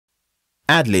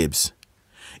Ad-libs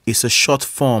is a short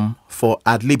form for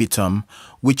ad libitum,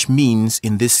 which means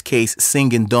in this case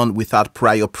singing done without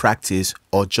prior practice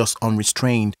or just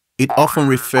unrestrained. It often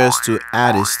refers to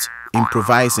artists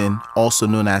improvising, also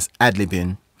known as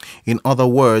ad-libbing. In other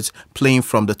words, playing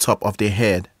from the top of their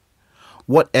head.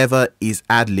 Whatever is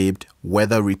ad-libbed,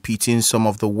 whether repeating some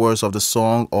of the words of the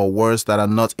song or words that are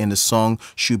not in the song,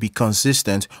 should be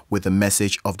consistent with the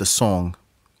message of the song.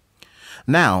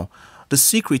 Now, the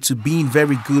secret to being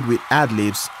very good with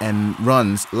ad-libs and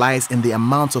runs lies in the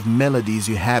amount of melodies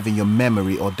you have in your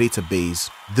memory or database.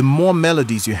 The more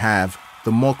melodies you have,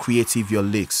 the more creative your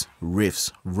licks,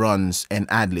 riffs, runs, and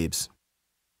ad-libs.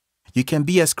 You can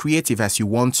be as creative as you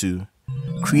want to.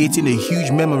 Creating a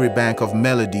huge memory bank of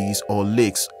melodies or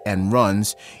licks and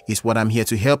runs is what I'm here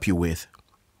to help you with.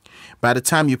 By the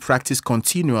time you practice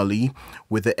continually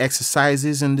with the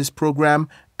exercises in this program,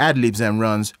 ad-libs and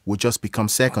runs will just become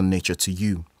second nature to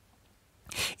you.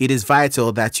 It is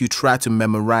vital that you try to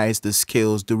memorize the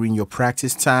skills during your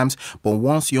practice times, but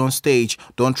once you're on stage,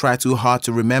 don't try too hard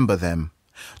to remember them.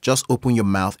 Just open your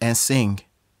mouth and sing.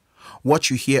 What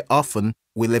you hear often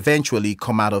will eventually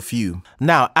come out of you.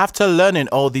 Now, after learning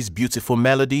all these beautiful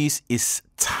melodies, it's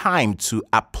time to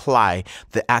apply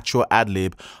the actual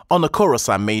ad-lib on the chorus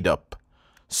I made up.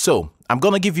 So, I'm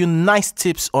going to give you nice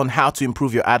tips on how to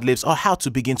improve your ad-libs or how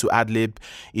to begin to ad-lib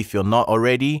if you're not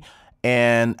already.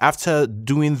 And after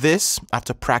doing this,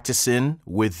 after practicing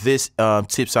with these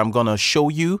tips I'm going to show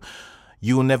you,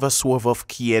 you'll never swerve off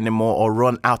key anymore or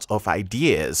run out of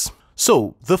ideas.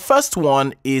 So the first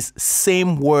one is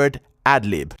same word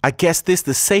ad-lib. I guess this is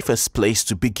the safest place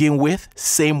to begin with,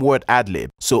 same word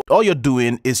ad-lib. So all you're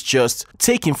doing is just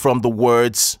taking from the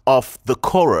words of the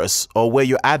chorus or where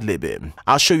you're ad-libbing.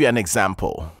 I'll show you an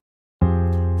example.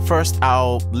 First,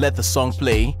 I'll let the song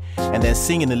play and then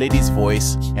sing in a lady's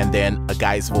voice and then a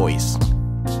guy's voice.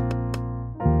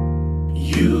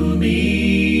 You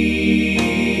mean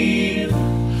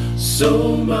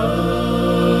so much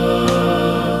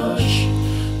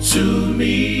to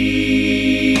me.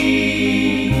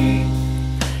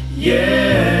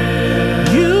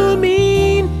 Yeah. You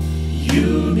mean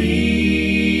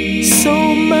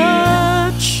so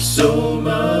much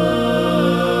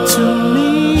to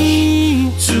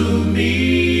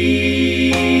me.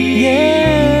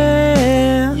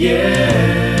 Yeah.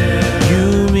 Yeah.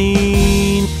 You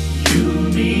mean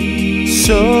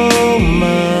so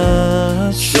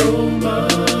much to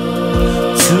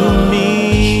me.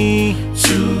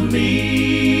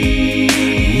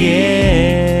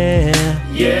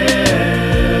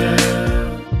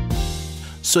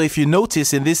 So if you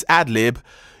notice in this ad-lib,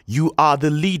 you are the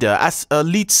leader. As a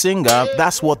lead singer,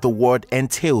 that's what the word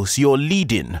entails. You're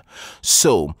leading.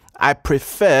 So I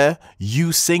prefer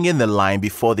you singing the line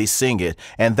before they sing it,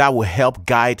 and that will help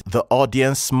guide the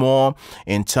audience more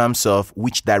in terms of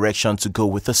which direction to go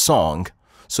with the song.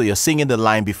 So you're singing the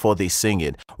line before they sing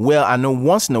it. Well, I know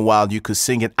once in a while you could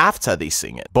sing it after they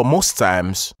sing it, but most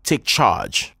times take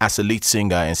charge as a lead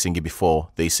singer and sing it before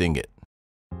they sing it.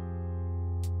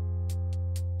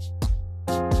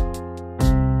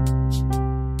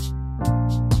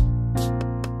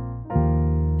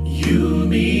 You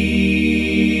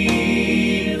mean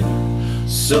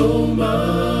so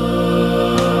much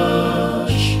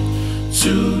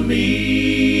to me.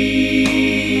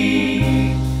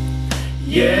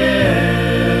 Yeah.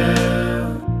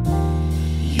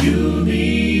 You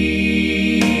mean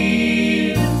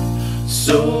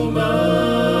so much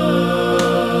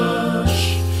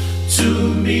to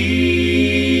me.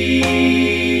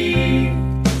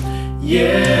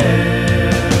 Yeah.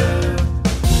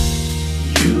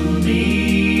 You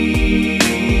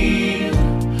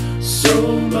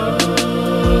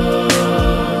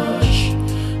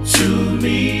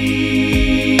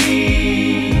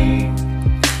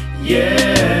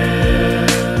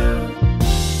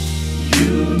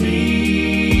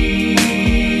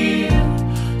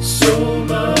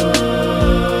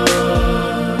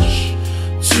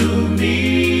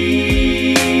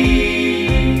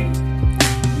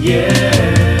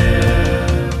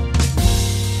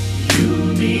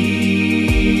mean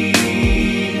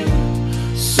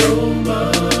so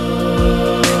much.